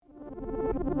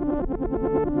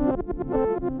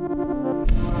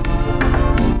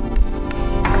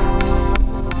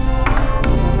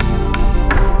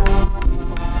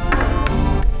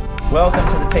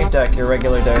Tape Deck, your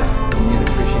regular dose of music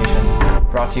appreciation,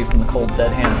 brought to you from the cold,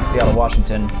 dead hands of Seattle,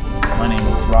 Washington. My name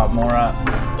is Rob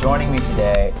Mora. Joining me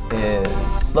today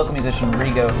is local musician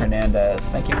Rigo Hernandez.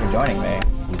 Thank you for joining me.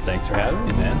 Thanks for having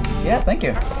me, man. Yeah, thank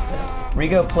you.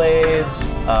 Rigo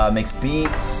plays, makes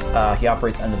beats. He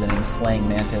operates under the name Slaying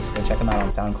Mantis. Go check him out on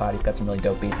SoundCloud. He's got some really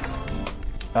dope beats.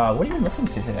 What have you been listening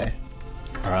to today?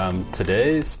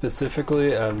 Today,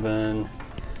 specifically, I've been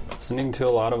listening to a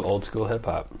lot of old school hip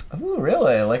hop. Ooh,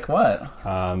 really? Like what?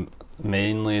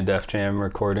 Mainly Def Jam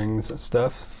recordings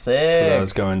stuff. Sick. So I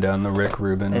was going down the Rick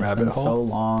Rubin rabbit hole. It's been so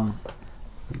long.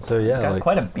 So yeah, He's got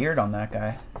quite a beard on that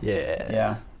guy.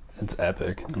 Yeah. It's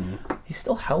epic. He's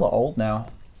still hella old now.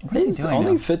 What is he doing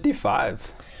only now?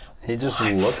 55. He just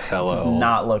looks hella Does old.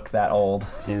 not look that old.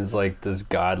 He's like this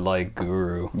godlike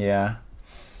guru. Yeah.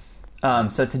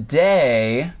 So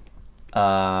today,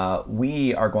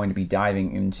 we are going to be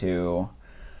diving into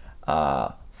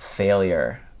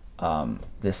failure.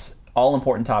 This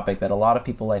all-important topic that a lot of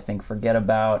people, I think, forget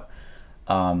about.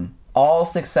 All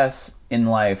success in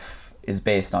life is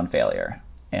based on failure.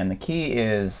 And the key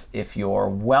is, if you're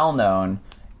well-known,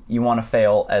 you want to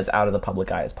fail as out of the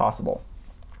public eye as possible.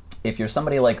 If you're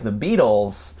somebody like the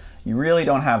Beatles, you really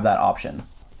don't have that option.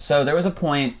 So there was a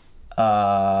point,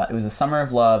 it was the summer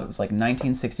of love, it was like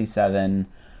 1967,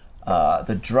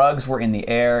 the drugs were in the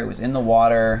air, it was in the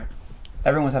water,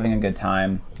 everyone was having a good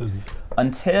time,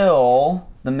 until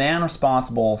the man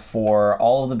responsible for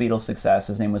all of the Beatles' success,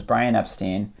 his name was Brian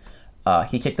Epstein,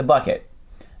 he kicked the bucket,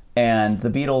 and the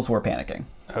Beatles were panicking.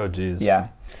 Oh, geez. Yeah.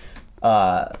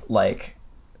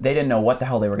 They didn't know what the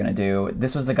hell they were going to do.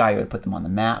 This was the guy who had put them on the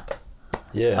map.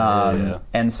 Yeah.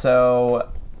 And so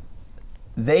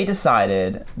they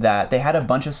decided that they had a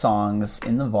bunch of songs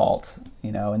in the vault,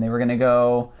 and they were going to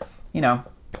go,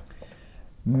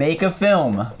 make a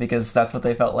film, because that's what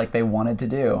they felt like they wanted to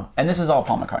do. And this was all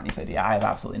Paul McCartney's idea. I have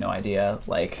absolutely no idea,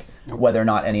 whether or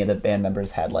not any of the band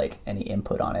members had, any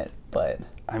input on it, but...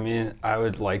 I mean, I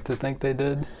would like to think they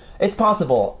did. It's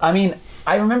possible. I mean,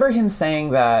 I remember him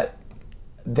saying that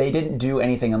they didn't do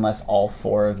anything unless all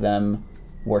four of them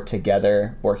were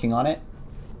together working on it.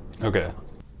 Okay.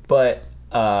 But,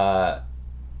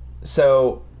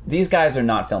 so these guys are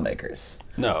not filmmakers.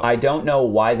 No. I don't know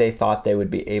why they thought they would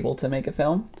be able to make a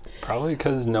film. Probably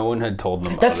because no one had told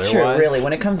them That's otherwise. true, really.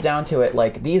 When it comes down to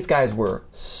it, these guys were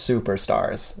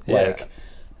superstars. Yeah.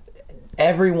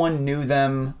 Everyone knew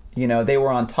them. They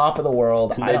were on top of the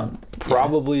world.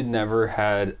 Probably never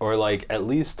had, or at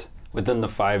least within the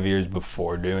 5 years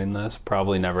before doing this,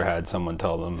 probably never had someone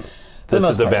tell them this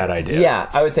is a bad idea. Yeah,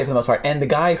 I would say for the most part. And the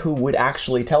guy who would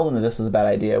actually tell them that this was a bad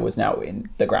idea was now in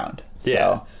the ground.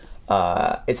 Yeah.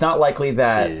 So it's not likely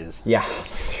that... Jeez. Yeah,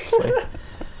 seriously.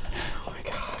 Oh my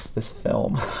god, this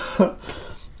film.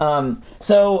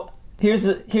 So here's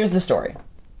the story.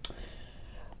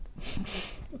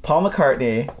 Paul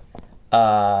McCartney...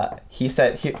 he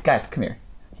said, guys, come here.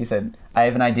 He said, I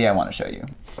have an idea I want to show you.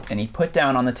 And he put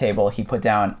down on the table,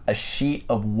 a sheet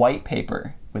of white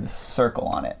paper with a circle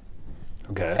on it.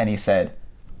 Okay. And he said,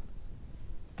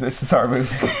 this is our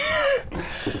movie.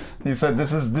 He said,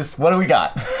 this, what do we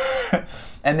got?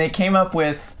 And they came up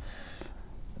with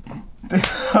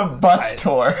a bus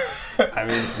tour. I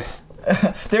mean...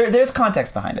 there's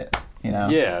context behind it,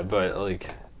 Yeah, but,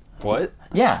 what?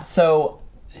 Yeah, so...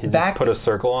 He just put a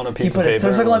circle on a piece of paper? He put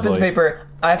a circle on a piece of paper.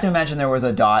 I have to imagine there was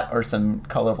a dot or some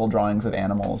colorful drawings of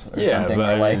animals or something.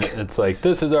 Yeah, but it's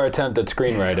this is our attempt at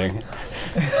screenwriting.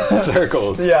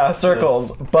 Circles. Yeah,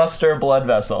 circles. Yes. Buster Blood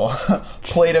Vessel.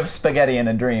 Plate of spaghetti in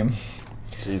a dream.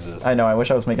 Jesus. I know, I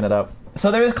wish I was making it up. So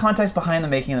there is context behind the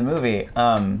making of the movie.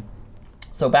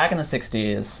 So back in the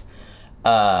 60s,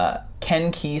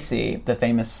 Ken Kesey, the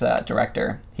famous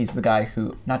director, he's the guy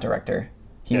who... Not director...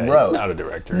 He wrote. He's not a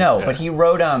director. No, but he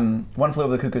wrote One Flew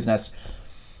Over the Cuckoo's Nest.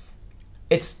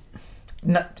 It's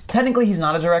not, technically he's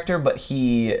not a director, but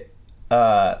he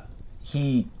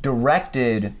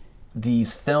directed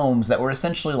these films that were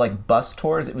essentially bus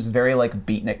tours. It was very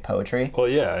beatnik poetry. Well,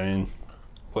 yeah, I mean,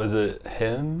 was it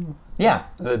him? Yeah.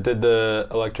 That did the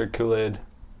Electric Kool-Aid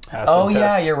acid test?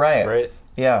 Yeah, you're right. Right?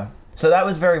 Yeah. So that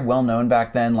was very well known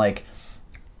back then.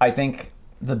 I think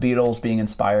the Beatles being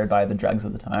inspired by the drugs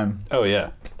of the time. Oh,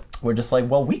 yeah. We're just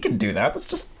well, we can do that. That's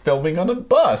just filming on a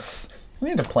bus. We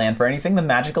didn't have to plan for anything. The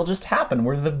magic will just happen.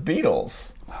 We're the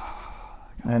Beatles.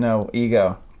 I know,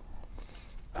 ego.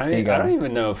 I mean, I don't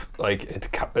even know if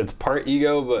it's part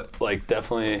ego, but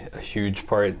definitely a huge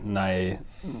part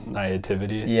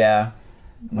naivety. Yeah.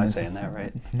 Am I saying that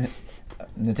right?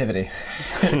 Nativity.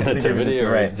 Nativity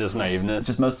or right. Just naiveness?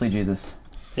 Just mostly Jesus.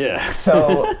 Yeah.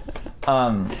 So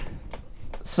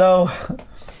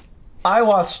I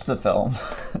watched the film.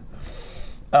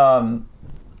 And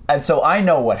so I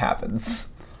know what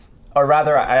happens. Or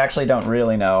rather, I actually don't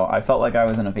really know. I felt like I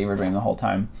was in a fever dream the whole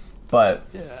time. But,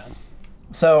 Yeah.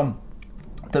 so,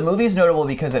 the movie's notable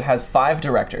because it has 5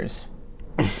 directors.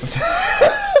 Which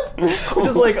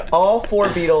is like all 4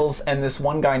 Beatles and this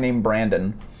one guy named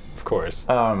Brandon. Of course.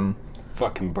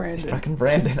 Fucking Brandon. Fucking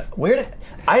Brandon.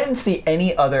 I didn't see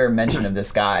any other mention of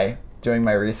this guy doing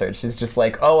my research. He's just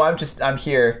like, oh, I'm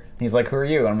here. And he's like, who are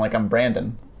you? And I'm like, I'm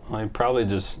Brandon. Well, probably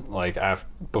just like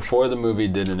before the movie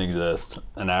didn't exist,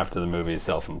 and after the movie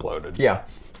self-imploded. Yeah,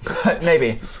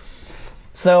 maybe.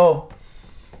 So,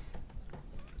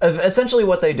 essentially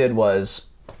what they did was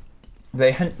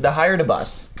they hired a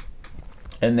bus,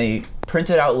 and they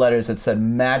printed out letters that said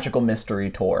Magical Mystery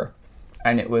Tour.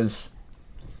 And it was...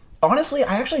 Honestly,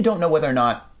 I actually don't know whether or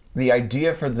not the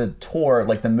idea for the tour,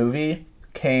 like the movie,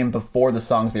 came before the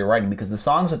songs they were writing, because the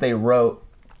songs that they wrote...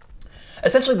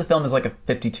 Essentially, the film is like a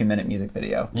 52-minute music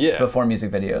video. Yeah. Before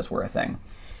music videos were a thing.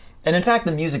 And in fact,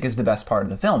 the music is the best part of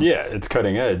the film. Yeah, it's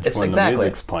cutting edge. It's when exactly. the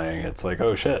music's playing, it's like,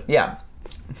 oh shit. Yeah.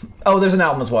 Oh, there's an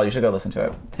album as well. You should go listen to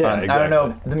it. Yeah, I don't know.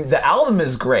 The album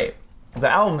is great. The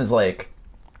album is like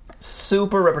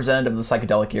super representative of the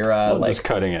psychedelic era. Well, like just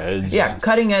cutting edge. Yeah,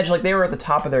 cutting edge. Like they were at the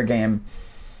top of their game.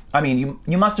 I mean,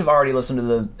 you must have already listened to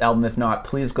the album. If not,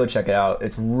 please go check it out.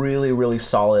 It's really, really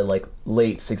solid, like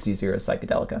late 60s era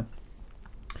psychedelica.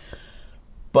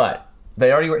 But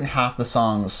they'd already written half the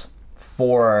songs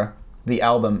for the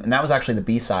album, and that was actually the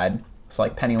B-side. It's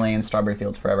like Penny Lane, Strawberry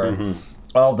Fields Forever. Mm-hmm.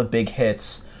 All the big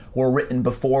hits were written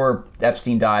before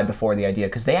Epstein died, before the idea,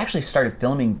 because they actually started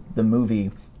filming the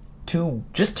movie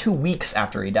just 2 weeks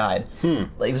after he died. It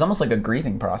was almost like a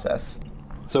grieving process.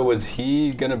 So was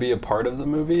he going to be a part of the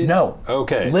movie? No.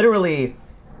 Okay. Literally,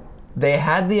 they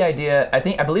had the idea,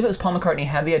 I believe it was Paul McCartney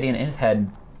had the idea in his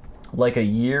head like a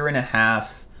year and a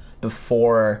half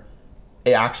before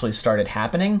it actually started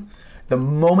happening. The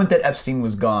moment that Epstein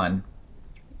was gone,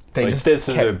 they like, just this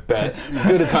is a bet.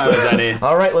 Good a time as any.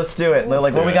 All right, let's do it. They're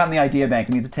like, what do we it. got in the idea bank?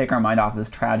 We need to take our mind off this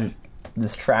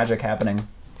tragic happening.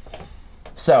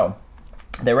 So,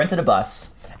 they rented a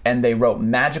bus, and they wrote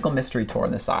Magical Mystery Tour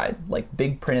on the side, like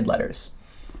big printed letters.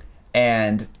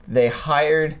 And they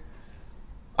hired,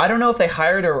 I don't know if they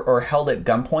hired or held at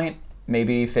gunpoint,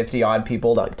 maybe 50 odd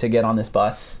people to get on this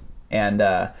bus and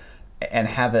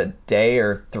have a day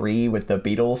or 3 with the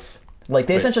Beatles. Like,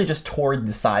 they essentially just toured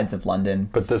the sides of London.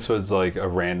 But this was like a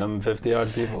random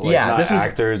 50-odd people? Like, Yeah, not this was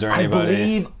actors or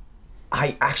anybody?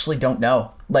 I actually don't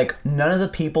know. Like, none of the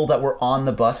people that were on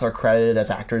the bus are credited as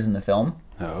actors in the film.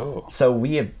 Oh. So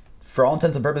we have, for all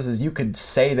intents and purposes, you could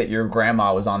say that your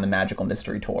grandma was on the Magical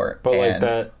Mystery Tour. But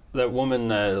like that woman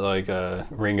that like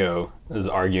Ringo is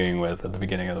arguing with at the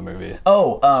beginning of the movie.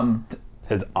 Oh,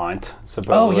 His aunt,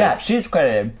 supposedly. oh yeah, she's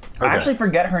credited. Okay. I actually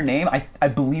forget her name. I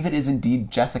believe it is indeed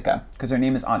Jessica, because her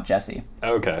name is Aunt Jessie.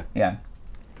 Okay. Yeah.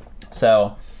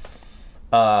 So.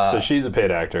 So she's a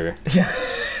paid actor. Yeah.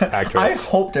 Actress. I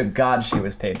hope to God she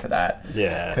was paid for that.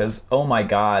 Yeah. Because, oh my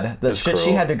God, the shit she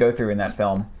cruel. had to go through in that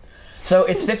film. So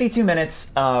it's 52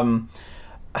 minutes.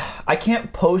 I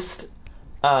can't post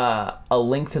a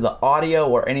link to the audio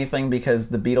or anything because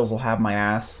the Beatles will have my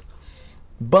ass.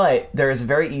 But there is a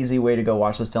very easy way to go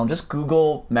watch this film. Just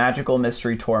Google Magical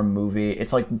Mystery Tour movie.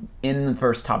 It's like in the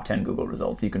first top 10 Google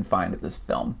results you can find of this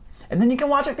film. And then you can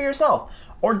watch it for yourself.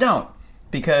 Or don't.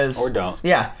 Because... Or don't.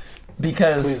 Yeah.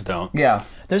 Because... Please don't. Yeah.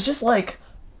 There's just like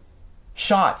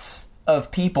shots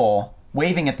of people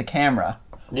waving at the camera.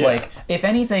 Yeah. Like, if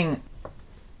anything,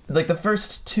 like the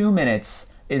first 2 minutes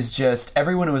is just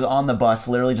everyone who was on the bus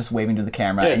literally just waving to the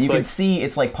camera. Yeah, and you like, can see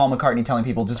it's like Paul McCartney telling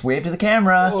people, just wave to the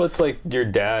camera. Well, it's like your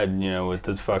dad, with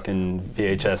this fucking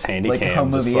VHS handy Like cam. a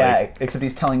home movie, just like, yeah. Except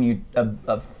he's telling you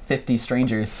 50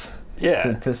 strangers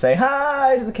Yeah. to say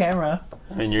hi to the camera.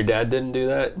 I mean, your dad didn't do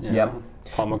that? Yep.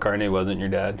 Paul McCartney wasn't your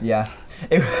dad? Yeah.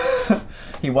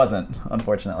 He wasn't,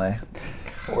 unfortunately.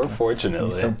 Or fortunately.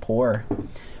 He's so poor.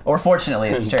 Or fortunately,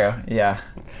 it's true. Yeah.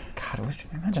 God,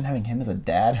 imagine having him as a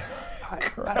dad.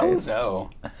 I don't know.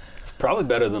 It's probably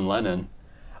better than Lennon.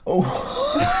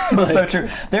 Oh, it's so true.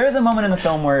 There is a moment in the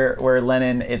film where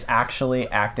Lennon is actually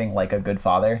acting like a good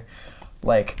father.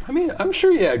 Like, I mean, I'm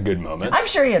sure he had good moments. I'm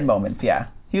sure he had moments, yeah.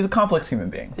 He was a complex human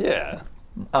being. Yeah.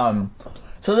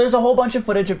 So there's a whole bunch of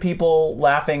footage of people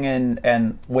laughing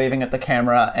and waving at the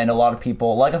camera, and a lot of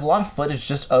people, like a lot of footage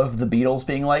just of the Beatles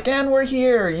being like, and we're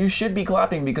here, you should be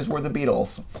clapping because we're the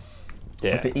Beatles.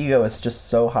 Yeah. Like, the ego is just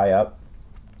so high up.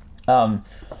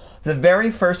 The very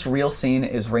first real scene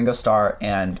is Ringo Starr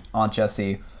and Aunt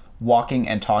Jessie walking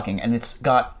and talking, and it's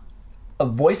got a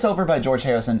voiceover by George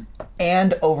Harrison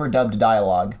and overdubbed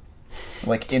dialogue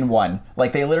like in one.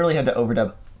 Like they literally had to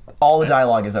overdub. All the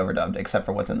dialogue is overdubbed except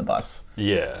for what's in the bus.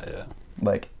 Yeah.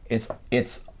 Like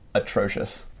it's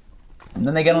atrocious. And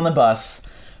then they get on the bus,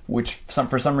 which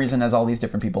for some reason has all these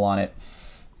different people on it.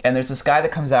 And there's this guy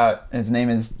that comes out, and his name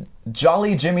is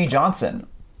Jolly Jimmy Johnson.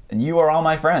 And you are all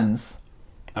my friends.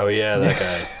 Oh yeah,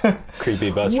 that guy. Creepy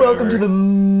bus driver. Welcome to the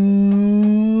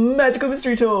Magical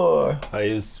Mystery Tour.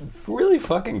 He was really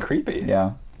fucking creepy.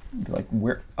 Yeah. Like,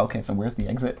 so where's the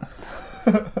exit?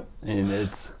 And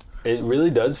it really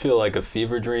does feel like a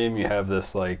fever dream. You have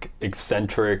this like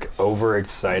eccentric,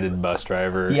 overexcited bus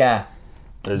driver. Yeah.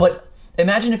 But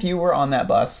imagine if you were on that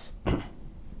bus,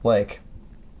 like,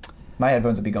 my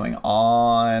headphones would be going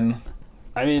on.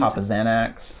 I mean, Papa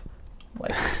Xanax.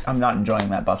 Like, I'm not enjoying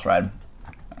that bus ride.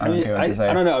 I don't care what you say.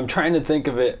 I don't know. I'm trying to think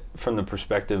of it from the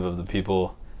perspective of the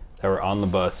people that were on the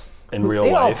bus in real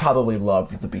they life. They all probably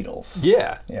loved the Beatles.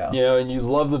 Yeah. Yeah. You know, and you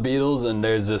love the Beatles, and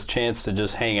there's this chance to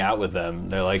just hang out with them.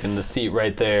 They're like in the seat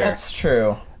right there. That's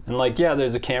true. And like, yeah,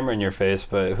 there's a camera in your face,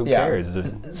 but who cares?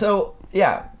 So,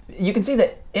 yeah, you can see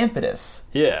the impetus.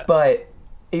 Yeah. But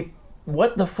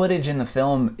what the footage in the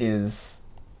film is,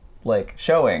 like,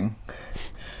 showing,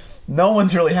 no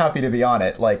one's really happy to be on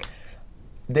it. Like,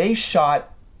 they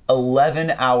shot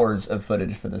 11 hours of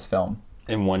footage for this film.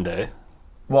 In one day?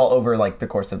 Well, over, like, the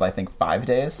course of, I think, 5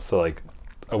 days. So, like,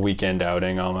 a weekend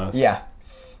outing almost? Yeah.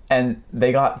 And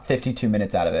they got 52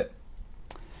 minutes out of it.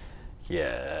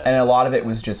 Yeah. And a lot of it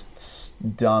was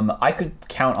just dumb. I could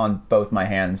count on both my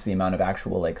hands the amount of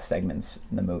actual, like, segments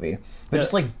in the movie. They're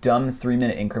just, like, dumb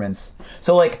 3-minute increments.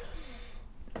 So, like,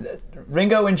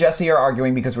 Ringo and Jesse are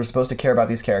arguing because we're supposed to care about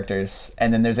these characters.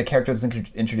 And then there's a character that's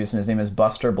introduced, and his name is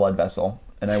Buster Bloodvessel.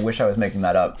 And I wish I was making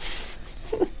that up.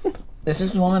 This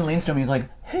just woman leans to him, he's like,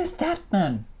 "Who's that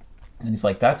man?" And he's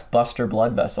like, "That's Buster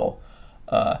Bloodvessel.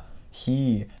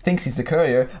 He thinks he's the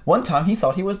courier. One time he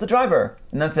thought he was the driver."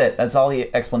 And that's it. That's all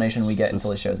the explanation we get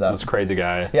until he shows up. This crazy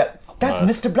guy. Yep. That's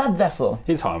Mr. Bloodvessel.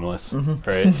 He's harmless,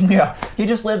 right? Yeah. He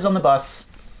just lives on the bus.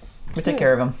 We take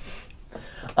care of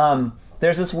him.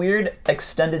 There's this weird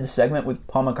extended segment with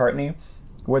Paul McCartney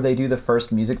where they do the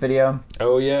first music video.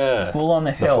 Oh, yeah. Fool on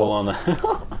the Hill. Fool on the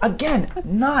Hill. Again,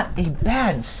 not a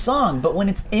bad song, but when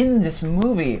it's in this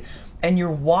movie and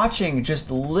you're watching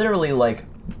just literally, like,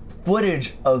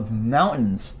 footage of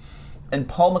mountains and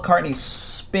Paul McCartney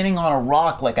spinning on a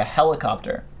rock like a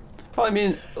helicopter. Well, I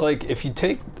mean, like, if you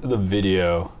take the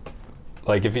video,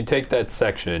 like, if you take that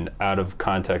section out of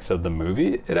context of the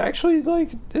movie, it actually, like,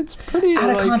 it's pretty,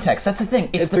 out of context. That's the thing.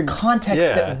 It's the context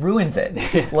that ruins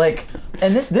it. Like,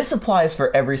 and this applies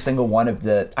for every single one of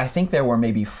the, I think there were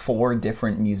maybe 4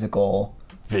 different musical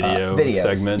videos.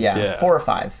 Segments. Yeah. 4 or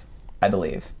 5, I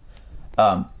believe.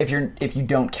 If you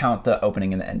don't count the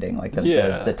opening and the ending, like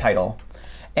the title.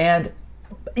 And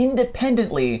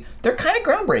independently, they're kind of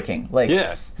groundbreaking. Like,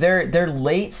 they're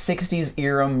late 60s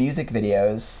era music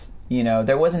videos. You know,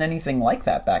 there wasn't anything like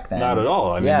that back then. Not at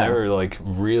all. I mean, they were, like,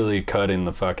 really cutting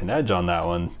the fucking edge on that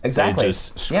one. Exactly. They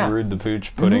just screwed the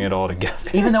pooch, putting it all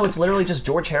together. Even though it's literally just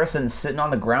George Harrison sitting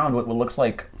on the ground with what looks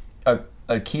like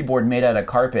a keyboard made out of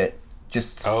carpet,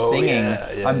 just singing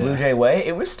on Blue Jay Way,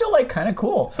 it was still, like, kind of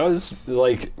cool. It was,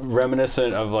 like,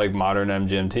 reminiscent of, like, modern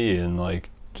MGMT and, like,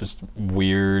 just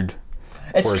weird,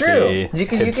 it's quirky, true. You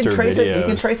can trace videos. it. You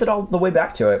can trace it all the way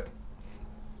back to it.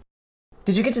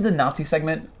 Did you get to the Nazi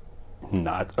segment?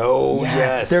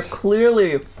 Yes. They're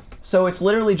clearly... So it's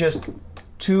literally just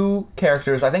 2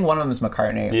 characters. I think one of them is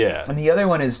McCartney. Yeah. And the other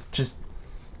one is just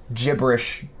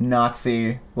gibberish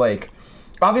Nazi. Like,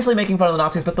 obviously making fun of the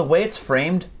Nazis, but the way it's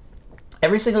framed,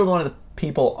 every single one of the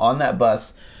people on that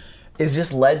bus is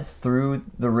just led through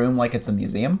the room like it's a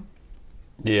museum.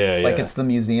 Yeah, Like it's the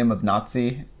museum of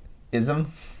Nazism.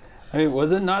 I mean,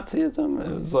 was it Nazism?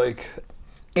 It was like...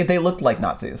 They looked like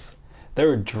Nazis. They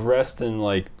were dressed in,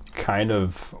 like, kind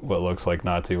of what looks like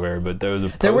Nazi wear, but there was a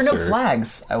poster. There were no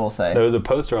flags, I will say. There was a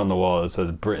poster on the wall that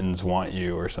says "Britons want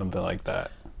you" or something like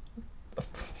that.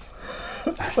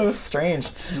 It's so strange.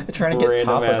 We're trying to get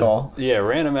topical.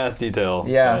 Random ass detail.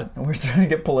 Yeah, we're trying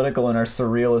to get political in our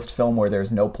surrealist film where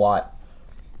there's no plot.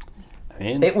 I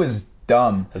mean, it was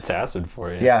dumb. That's acid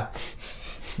for you. Yeah.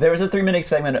 There was a 3-minute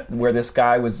segment where this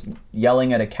guy was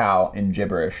yelling at a cow in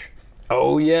gibberish.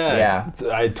 Oh, yeah.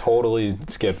 Yeah. I totally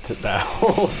skipped that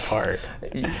whole part.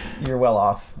 You're well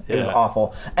off. It was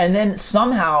awful. And then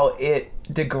somehow it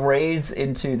degrades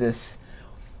into this,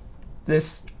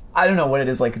 I don't know what it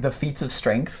is, like the feats of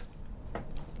strength.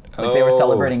 Like they were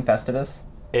celebrating Festivus.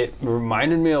 It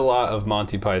reminded me a lot of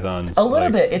Monty Python's. A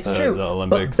little bit. It's true. The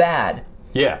Olympics. But bad.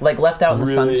 Yeah. Like left out in the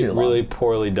sun too long. Really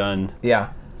poorly done.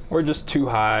 Yeah. Or just too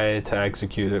high to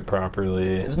execute it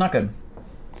properly. It was not good.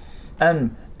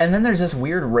 And then there's this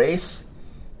weird race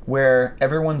where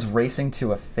everyone's racing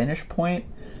to a finish point,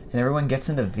 and everyone gets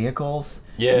into vehicles.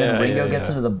 Yeah, and then Ringo yeah, gets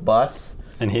yeah. into the bus.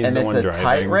 And he's and the it's one a driving.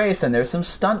 tight race, and there's some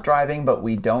stunt driving, but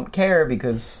we don't care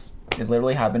because it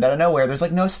literally happened out of nowhere. There's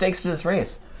like no stakes to this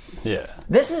race. Yeah.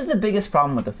 This is the biggest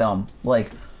problem with the film.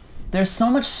 Like, there's so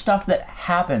much stuff that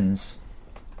happens,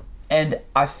 and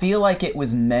I feel like it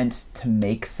was meant to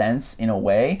make sense in a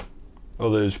way.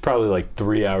 Well, there's probably like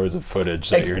 3 hours of footage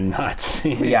that you're not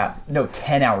seeing. Yeah, no,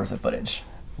 10 hours of footage.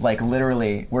 Like,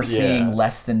 literally, we're seeing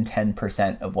less than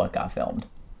 10% of what got filmed.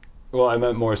 Well, I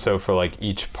meant more so for like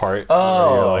each part. Oh,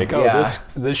 where you're like, oh, yeah.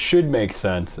 this should make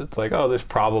sense. It's like, oh, there's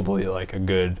probably like a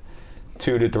good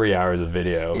 2 to 3 hours of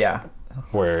video. Yeah.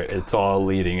 Where it's all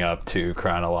leading up to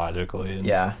chronologically. And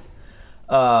Yeah.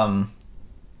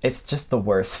 It's just the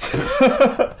worst.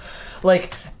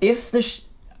 Like, if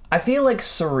I feel like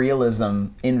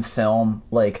surrealism in film,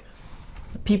 like,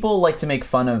 people like to make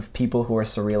fun of people who are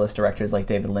surrealist directors like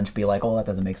David Lynch, be like, oh, that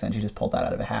doesn't make sense, you just pulled that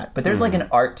out of a hat. But there's like an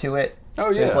art to it. Oh,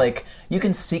 yeah. There's like, you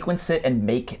can sequence it and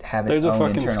make it have its There's a own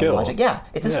fucking internal skill. logic. Yeah,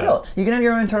 it's a Yeah. skill. You can have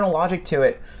your own internal logic to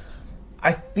it.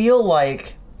 I feel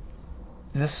like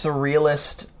the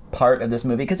surrealist part of this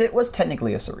movie, because it was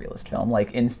technically a surrealist film,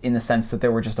 like in the sense that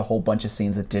there were just a whole bunch of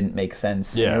scenes that didn't make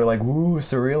sense. Yeah. And they were like, woo,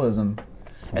 surrealism.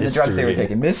 And the drugs they were Mystery.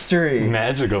 taking. Mystery.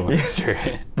 Magical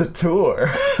mystery. The tour.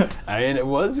 I mean, it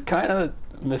was kind of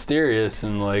mysterious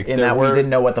and like In there that were, we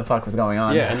didn't know what the fuck was going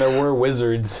on. Yeah, and there were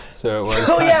wizards, so it was.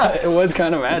 Oh, kinda, yeah. it was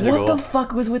kind of magical. What the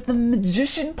fuck was with the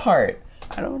magician part?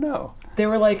 I don't know. They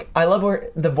were like, I love where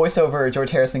the voiceover,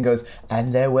 George Harrison goes,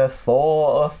 and there were 4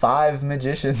 or 5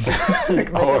 magicians.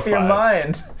 Like, make up your 5.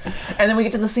 mind. And then we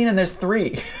get to the scene and there's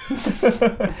 3.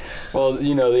 Well,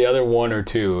 you know, the other 1 or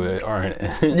 2 aren't.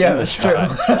 In Yeah, the that's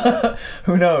shot. true.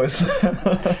 Who knows?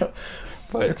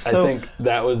 But It's so- I think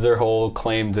that was their whole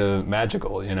claim to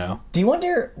magical. You know. Do you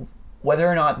wonder whether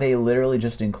or not they literally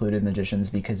just included magicians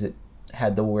because it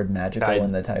had the word magical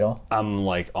in the title? I'm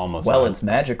like almost. Well, it's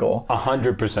magical.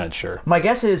 100% sure. My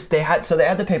guess is they had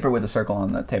the paper with a circle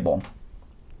on the table,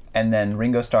 and then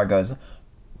Ringo Starr goes,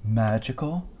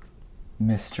 magical,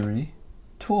 mystery,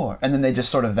 tour, and then they just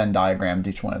sort of Venn diagrammed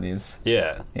each one of these.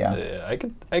 Yeah. Yeah.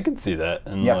 I could see that,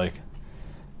 and Yep. like,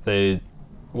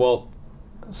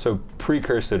 so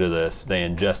precursor to this, they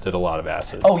ingested a lot of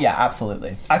acid. Oh yeah,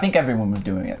 absolutely. I think everyone was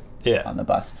doing it. Yeah. On the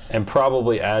bus. And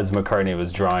probably as McCartney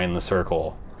was drawing the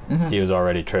circle, he was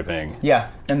already tripping. Yeah,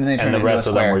 and then they And turned the it into a rest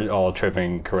of square. them were all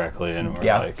tripping correctly and were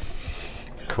Yeah. like,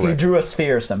 He correct. drew a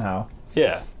sphere somehow.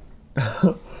 Yeah.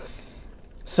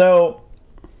 So,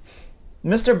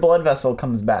 Mr. Blood Vessel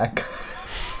comes back.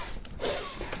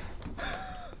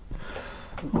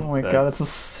 Oh my god, that's the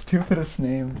stupidest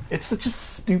name. It's such a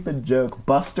stupid joke.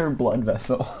 Buster Blood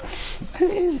Vessel.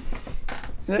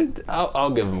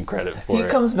 I'll give him credit for He it.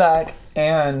 comes back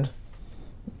and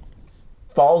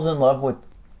falls in love with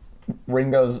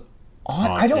Ringo's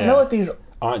aunt. I don't yeah. know if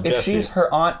Aunt if Jessie. she's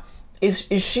her aunt. Is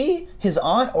she his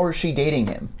aunt or is she dating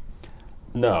him?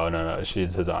 No.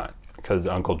 She's his aunt because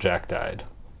Uncle Jack died.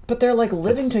 But they're like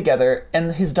living together,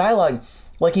 and his dialogue,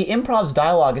 like he improvs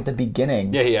dialogue at the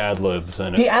beginning. Yeah, he ad libs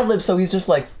and He ad libs, so he's just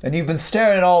like, and you've been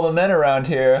staring at all the men around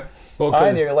here. Well,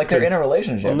 I knew, like they're in a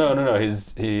relationship. Well, no.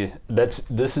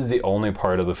 This is the only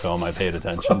part of the film I paid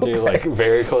attention to, like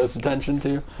very close attention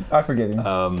to. I forgive you.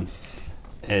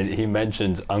 And he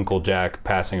mentions Uncle Jack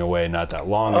passing away not that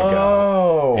long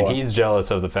ago. Oh. And he's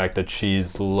jealous of the fact that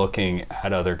she's looking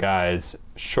at other guys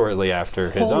shortly after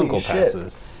his Holy uncle shit.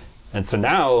 passes. And so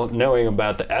now, knowing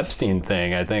about the Epstein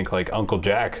thing, I think like Uncle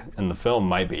Jack in the film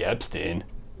might be Epstein.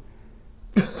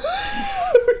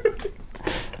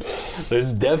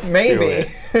 There's depth to Maybe. it.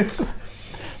 It's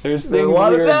There's a things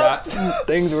lot of we're not depth.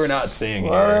 things we're not seeing a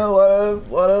here.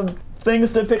 lot of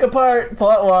things to pick apart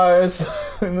plot-wise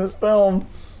in this film.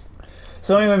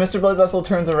 So anyway, Mr. Blood Vessel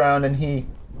turns around and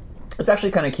it's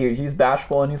actually kind of cute. He's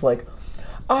bashful and he's like,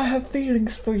 I have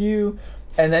feelings for you.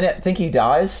 And then I think he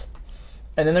dies.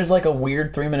 And then there's like a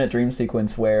weird 3-minute dream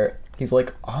sequence where he's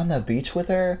like on the beach with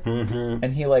her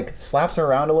and he like slaps her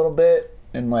around a little bit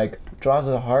and like draws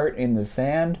a heart in the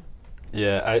sand.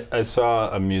 Yeah, I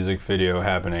saw a music video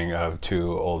happening of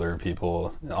 2 older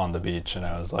people on the beach, and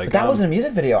I was like, But that wasn't a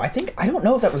music video. I don't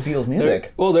know if that was Beatles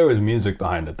music. Well, there was music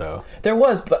behind it, though. There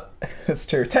was, but it's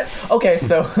true. Okay,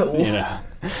 so You know,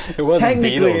 it wasn't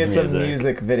technically Beatles it's a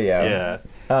music video. Yeah,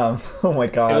 Oh my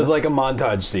god. it was like a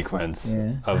montage sequence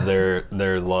Yeah. of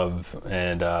their love,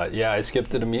 and I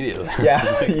skipped it immediately.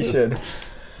 Yeah, you should.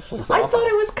 This looks I awful. thought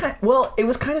it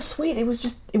was kind of sweet. It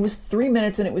was 3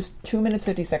 minutes and it was 2 minutes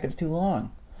 50 seconds too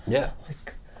long. Yeah.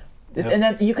 And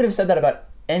that you could have said that about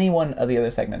any one of the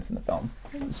other segments in the film.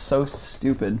 It was so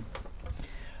stupid.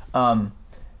 John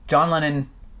Lennon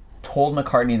told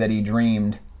McCartney that he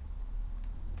dreamed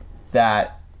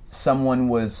that someone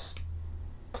was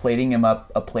plating him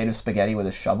up a plate of spaghetti with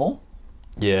a shovel.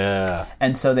 Yeah.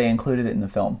 And so they included it in the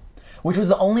film, which was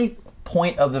the only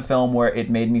point of the film where it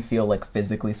made me feel like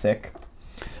physically sick.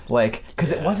 Like,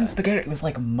 because it wasn't spaghetti, it was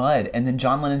like mud. And then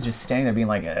John Lennon's just standing there being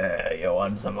like, you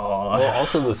want some more? Well,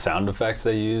 also the sound effects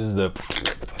they use,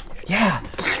 Yeah.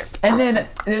 And then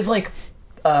there's like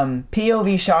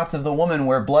POV shots of the woman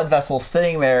where blood vessel's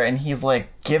sitting there and he's like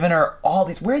giving her all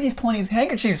these, where are these pulling these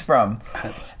handkerchiefs from?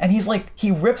 And he's like,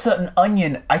 he rips an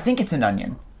onion. I think it's an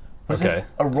onion. Was it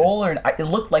a roll or it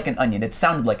looked like an onion. It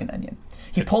sounded like an onion.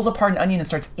 He pulls apart an onion and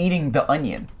starts eating the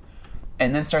onion.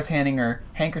 And then starts handing her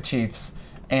handkerchiefs.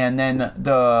 And then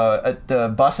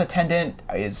the bus attendant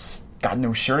is got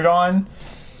no shirt on.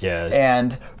 Yeah.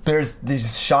 And there's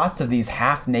these shots of these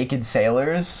half-naked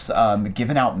sailors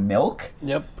giving out milk.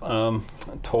 Yep.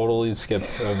 Totally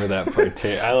skipped over that part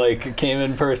too. I like came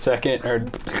in for a second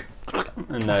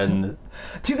and then...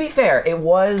 To be fair, it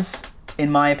was,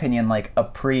 in my opinion, like a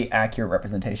pretty accurate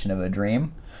representation of a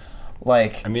dream.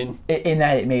 Like, I mean... in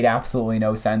that it made absolutely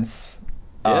no sense.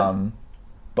 Yeah.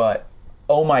 But,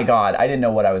 oh my god, I didn't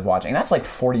know what I was watching. That's like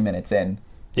 40 minutes in.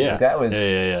 Yeah. Like, that was...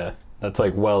 Yeah. That's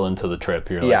like well into the trip.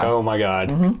 You're like, Yeah. oh my god.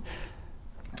 Mm-hmm.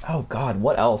 Oh god,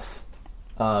 what else?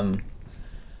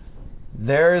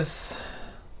 There's...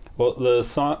 Well,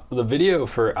 the video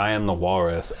for I Am the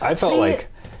Walrus, I felt like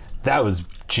that was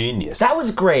genius. That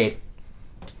was great.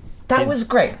 That was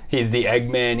great. He's the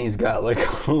Eggman. He's got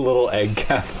like a little egg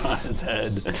cap on his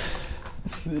head.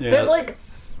 There's like...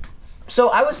 So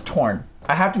I was torn.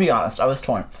 I have to be honest. I was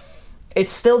torn.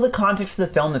 It's still the context of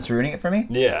the film that's ruining it for me.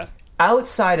 Yeah.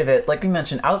 Outside of it, like we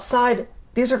mentioned,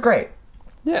 these are great.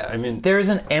 Yeah, I mean... There's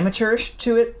an amateurish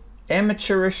to it.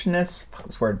 Amateurishness. Fuck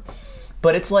this word.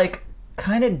 But it's like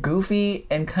kind of goofy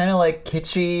and kind of like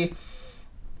kitschy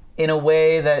in a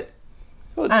way that...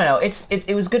 I don't know.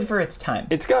 It was good for its time.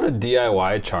 It's got a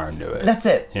DIY charm to it. That's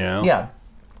it. You know? Yeah.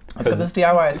 It's got this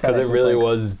DIY aesthetic. Because it really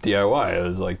was DIY. It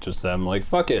was like just them like,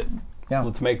 fuck it. Yeah.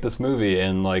 Let's make this movie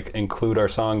and like include our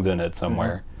songs in it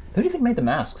somewhere. Mm-hmm. Who do you think made the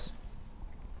masks?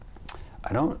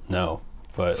 I don't know.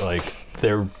 But like,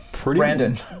 they're pretty...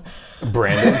 Brandon.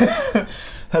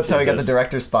 That's how he got the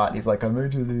director's spot. He's like, I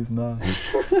made you these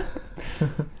masks.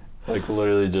 Like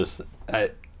literally just... I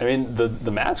mean,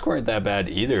 the masks weren't that bad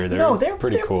either. They're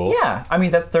pretty cool. Yeah, I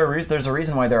mean, there's a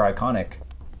reason why they're iconic.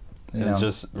 It's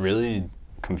just really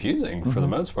confusing for the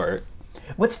most part.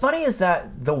 What's funny is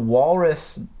that the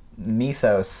Walrus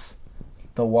mythos,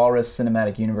 the Walrus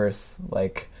cinematic universe,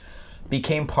 like,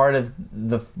 became part of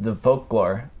the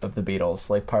folklore of the Beatles,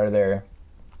 like part of their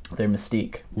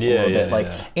mystique.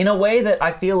 In a way that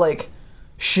I feel like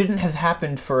shouldn't have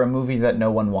happened for a movie that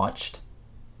no one watched.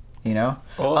 You know,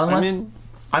 well, unless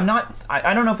I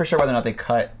don't know for sure whether or not they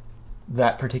cut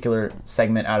that particular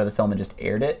segment out of the film and just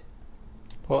aired it.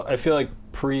 Well, I feel like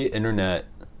pre-internet,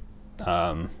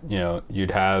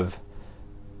 you'd have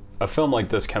a film like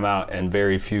this come out and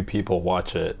very few people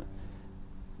watch it,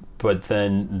 but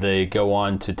then they go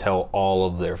on to tell all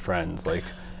of their friends, like,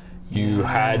 you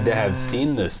had to have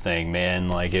seen this thing, man.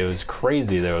 Like, it was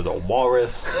crazy. There was a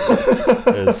walrus,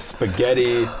 there was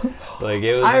spaghetti, like,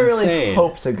 it was insane. I really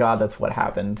hope to God that's what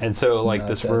happened. And so, like,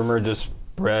 this rumor just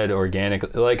spread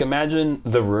organically. Like, imagine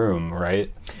The Room,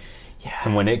 right? Yeah.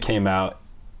 And when it came out,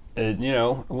 it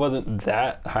wasn't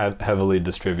that heavily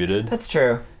distributed. That's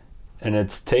true. And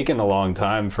it's taken a long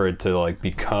time for it to like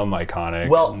become iconic.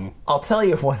 Well, I'll tell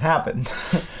you what happened.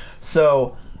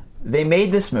 So they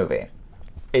made this movie.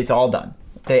 It's all done.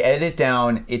 They edited it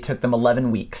down. It took them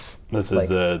 11 weeks. This is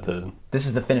This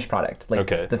is the finished product,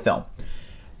 okay. The film.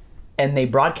 And they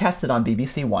broadcast it on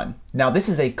BBC One. Now this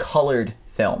is a colored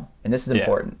film, and this is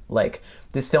important. Like,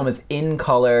 this film is in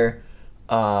color.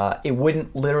 It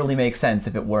wouldn't literally make sense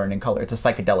if it weren't in color. It's a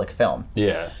psychedelic film.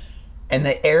 Yeah. And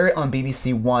they air it on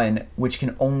BBC One, which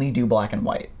can only do black and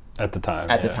white. At the time.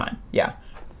 The time, yeah.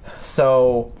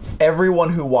 So everyone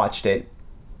who watched it,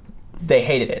 they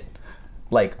hated it.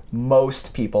 Like,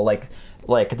 most people, like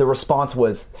the response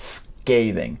was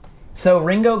scathing. So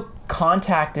Ringo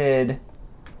contacted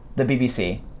the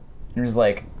BBC and was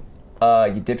like,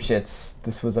 you dipshits,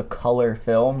 this was a color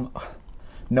film.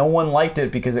 No one liked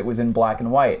it because it was in black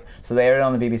and white. So they aired it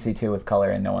on the BBC Two with color,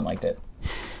 and no one liked it.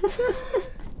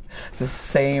 It's the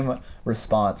same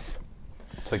response.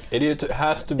 It's like, idiot, it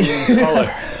has to be in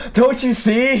color. Don't you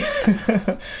see?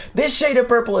 This shade of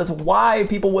purple is why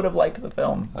people would have liked the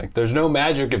film. Like, there's no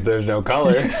magic if there's no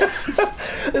color.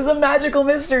 It's a magical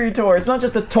mystery tour. It's not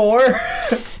just a tour.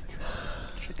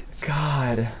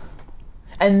 God.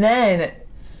 And then,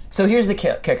 so here's the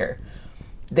kicker.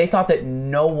 They thought that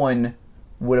no one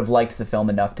would have liked the film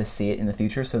enough to see it in the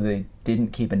future, so they didn't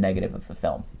keep a negative of the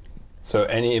film. So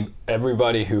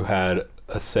everybody who had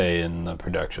a say in the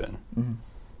production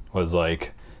was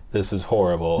like, this is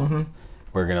horrible.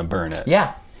 We're going to burn it.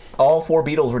 Yeah. All 4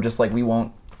 Beatles were just like, we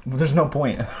won't, there's no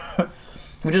point.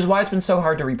 Which is why it's been so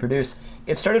hard to reproduce.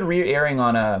 It started re-airing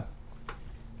on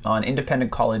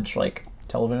independent college, like,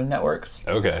 television networks.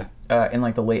 Okay. In,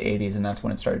 like, the late 80s, and that's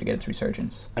when it started to get its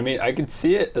resurgence. I mean, I could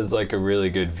see it as, like, a really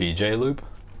good VJ loop.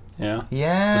 Yeah.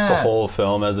 Yeah. Just the whole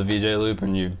film as a VJ loop,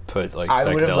 and you put, like, I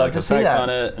would have loved psychedelic to see effects that. on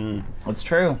it. And That's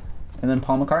true. And then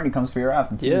Paul McCartney comes for your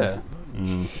ass and sings.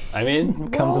 yeah. I mean...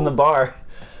 Comes in the bar.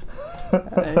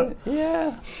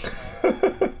 Yeah.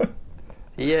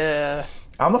 Yeah.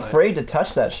 I'm afraid to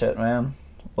touch that shit, man.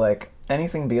 Like,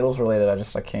 anything Beatles related,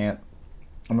 I can't.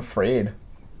 I'm afraid.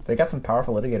 They got some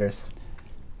powerful litigators.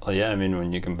 Well, yeah, I mean,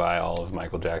 when you can buy all of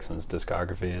Michael Jackson's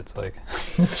discography, it's like...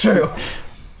 It's true.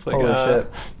 It's like, Holy shit.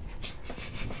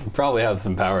 You probably have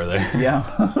some power there. Yeah.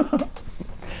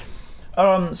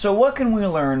 So what can we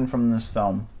learn from this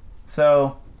film?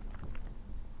 So,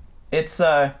 it was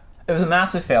a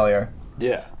massive failure.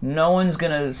 Yeah. No one's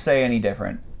gonna say any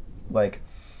different. Like,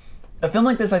 a film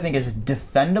like this, I think, is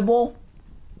defendable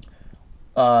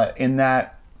in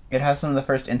that it has some of the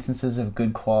first instances of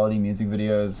good quality music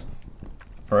videos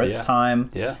for its time.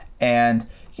 Yeah. And,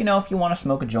 you know, if you want to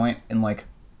smoke a joint and, like,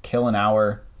 kill an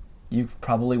hour, you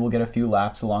probably will get a few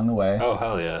laughs along the way. Oh,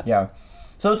 hell yeah. Yeah.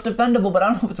 So it's defendable, but I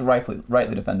don't know if it's rightly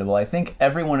defendable. I think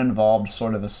everyone involved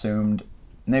sort of assumed,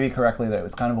 maybe correctly, that it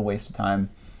was kind of a waste of time.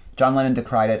 John Lennon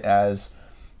decried it as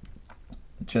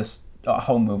just a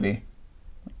home movie.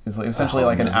 It was essentially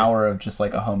like an hour of just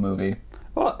like a home movie.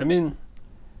 Well, I mean,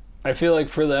 I feel like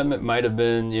for them it might have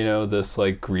been, you know, this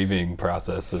like grieving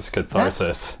process, this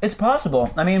catharsis. It's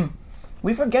possible. I mean,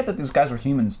 we forget that these guys were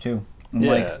humans too. And,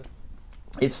 Yeah. like,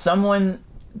 if someone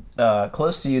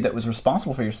close to you that was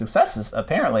responsible for your successes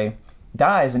apparently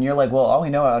dies, and you're like, well, all we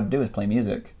know how to do is play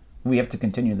music. We have to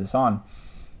continue this on.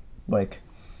 Like,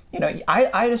 you know,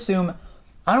 I'd assume,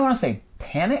 I don't want to say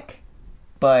panic,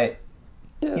 but,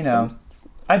 Yeah, you know,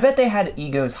 I bet they had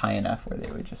egos high enough where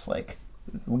they were just like,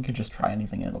 we could just try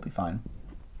anything and it'll be fine.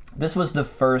 This was the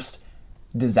first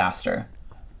disaster,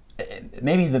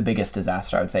 maybe the biggest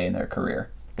disaster, I would say, in their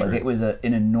career. Like, True. it was an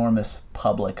enormous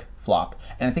public flop.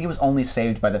 And I think it was only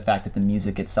saved by the fact that the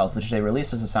music itself, which they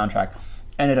released as a soundtrack,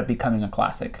 ended up becoming a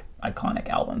classic, iconic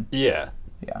album. Yeah.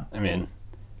 Yeah. I mean,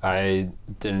 I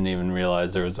didn't even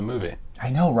realize there was a movie. I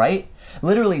know, right?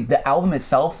 Literally, the album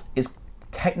itself is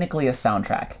technically a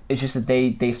soundtrack. It's just that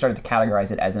they started to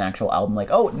categorize it as an actual album.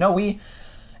 Like, oh, no,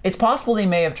 it's possible they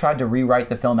may have tried to rewrite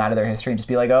the film out of their history and just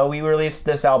be like, oh, we released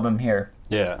this album here.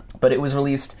 Yeah. But it was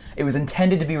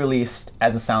intended to be released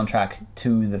as a soundtrack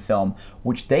to the film,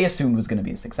 which they assumed was going to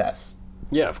be a success.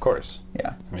 Yeah, of course.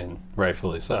 Yeah. I mean,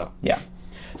 rightfully so. Yeah.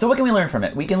 So what can we learn from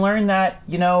it? We can learn that,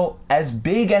 you know, as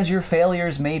big as your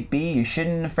failures may be, you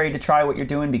shouldn't be afraid to try what you're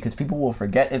doing because people will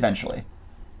forget eventually.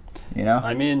 You know?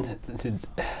 I mean,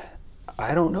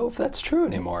 I don't know if that's true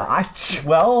anymore.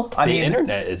 The The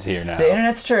internet is here now. The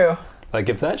internet's true. Like,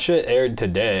 if that shit aired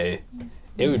today,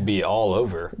 it would be all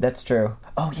over. That's true.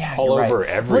 Oh yeah, All you're over right.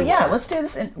 everywhere. Well, yeah, let's do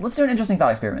this. Let's do an interesting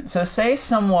thought experiment. So, say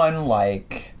someone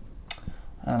like,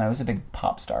 I don't know, who's a big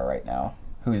pop star right now,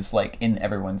 who's like in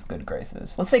everyone's good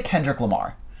graces. Let's say Kendrick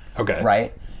Lamar, Okay.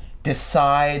 right?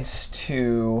 Decides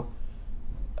to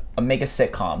make a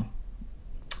sitcom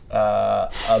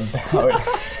about.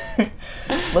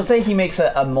 Let's say he makes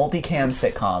a multicam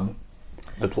sitcom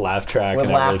With laugh track with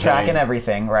and laugh everything. track and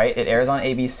everything, right? It airs on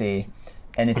ABC,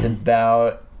 and it's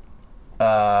about.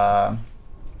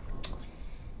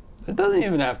 It doesn't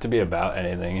even have to be about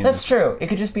anything. That's true. It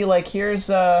could just be like, here's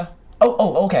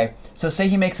okay. So say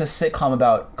he makes a sitcom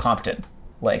about Compton,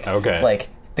 like Okay. like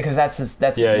because that's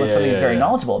what Yeah, something he's very yeah.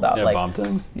 knowledgeable about, Yeah, like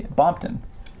Bompton? Yeah, Bompton.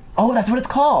 Oh, that's what it's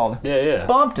called. Yeah.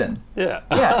 Bompton. Yeah.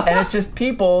 Yeah, and it's just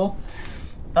people.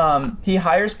 He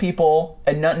hires people,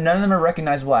 and none of them are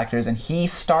recognizable actors, and he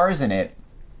stars in it.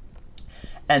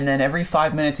 And then every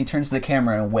 5 minutes, he turns to the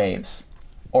camera and waves,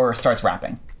 or starts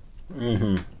rapping.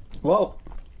 Well,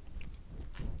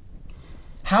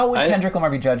 How would Kendrick Lamar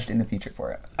be judged in the future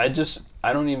for it? I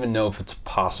don't even know if it's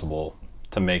possible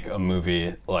to make a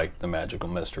movie like The Magical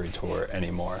Mystery Tour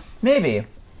anymore. Maybe.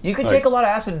 You can Like- take a lot of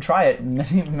acid and try it.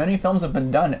 Many films have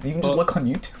been done. You can just Well- look on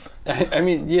YouTube. I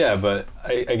mean, yeah, but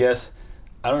I guess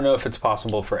I don't know if it's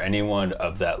possible for anyone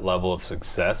of that level of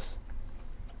success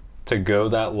to go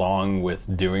that long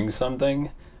with doing something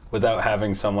without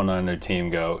having someone on their team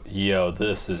go, "Yo,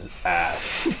 this is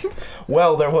ass."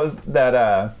 Well, there was that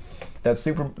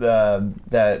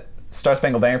that Star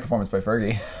Spangled Banner performance by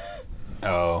Fergie.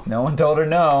 Oh, No one told her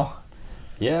no.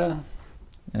 yeah.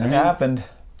 And I it mean- happened.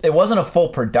 It wasn't a full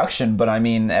production, but I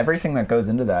mean, everything that goes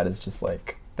into that is just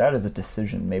like, that is a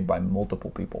decision made by multiple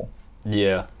people.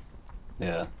 Yeah,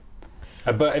 yeah.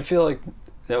 But I feel like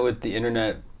that with the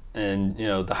internet and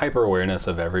the hyper awareness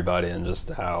of everybody and just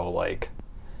how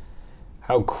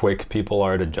quick people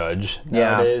are to judge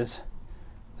Yeah. nowadays,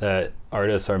 that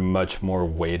artists are much more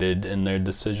weighted in their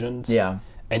decisions. Yeah.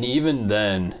 And even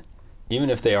then, even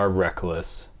if they are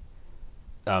reckless,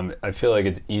 I feel like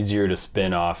it's easier to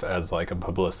spin off as like a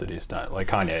publicity stunt, like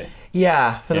Kanye.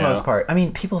 Yeah, for the You most know? part. I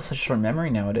mean, people have such short memory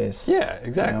nowadays. Yeah,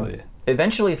 exactly. You know?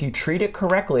 Eventually, if you treat it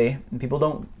correctly, and people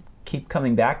don't keep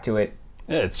coming back to it,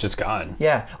 Yeah, it's just gone.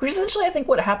 yeah. Which is essentially, I think,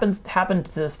 what happened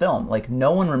to this film. Like,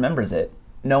 no one remembers it.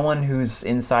 No one who's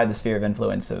inside the sphere of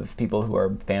influence of people who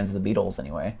are fans of the Beatles,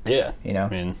 anyway. Yeah. You know? I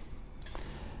mean,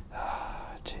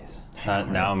 jeez.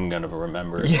 Now I'm going to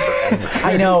remember it forever.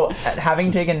 I know,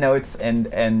 having taken notes, and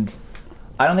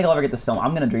I don't think I'll ever get this film.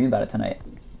 I'm going to dream about it tonight.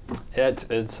 Yeah, it's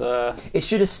It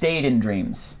should have stayed in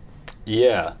dreams.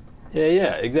 yeah,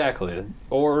 exactly.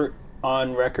 Or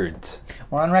on records.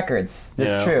 Or on records.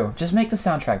 It's Yeah. true. Just make the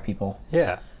soundtrack, people.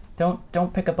 Yeah,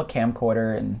 Don't pick up a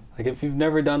camcorder and... like if you've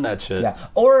never done that shit. Yeah.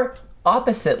 Or,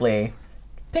 oppositely,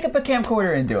 pick up a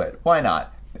camcorder and do it. Why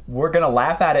not? We're going to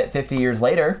laugh at it 50 years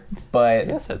later, but... I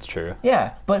guess that's true.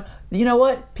 Yeah, but you know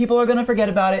what? People are going to forget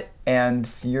about it, and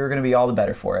you're going to be all the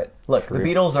better for it. Look, True. the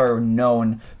Beatles are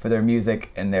known for their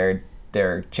music and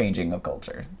their changing of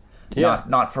culture. Yeah.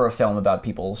 Not for a film about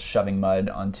people shoving mud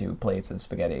onto plates of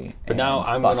spaghetti. But now and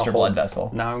I'm bust gonna your hold, blood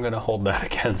vessel. Now I'm gonna hold that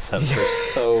against them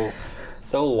for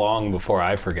so long before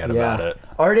I forget about it.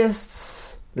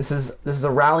 Artists, this is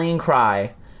a rallying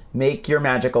cry. Make your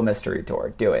magical mystery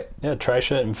tour. Do it. Yeah, try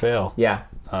shit and fail. Yeah.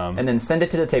 And And then send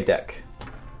it to the tape deck.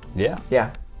 yeah.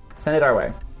 Yeah. Send it our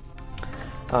way.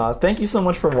 Thank you so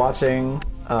much for watching.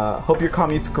 Hope your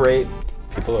commute's great.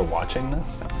 People are watching this.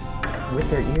 With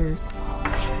their ears.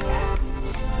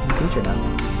 This is the future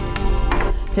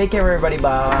now. Take care, everybody.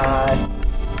 Bye.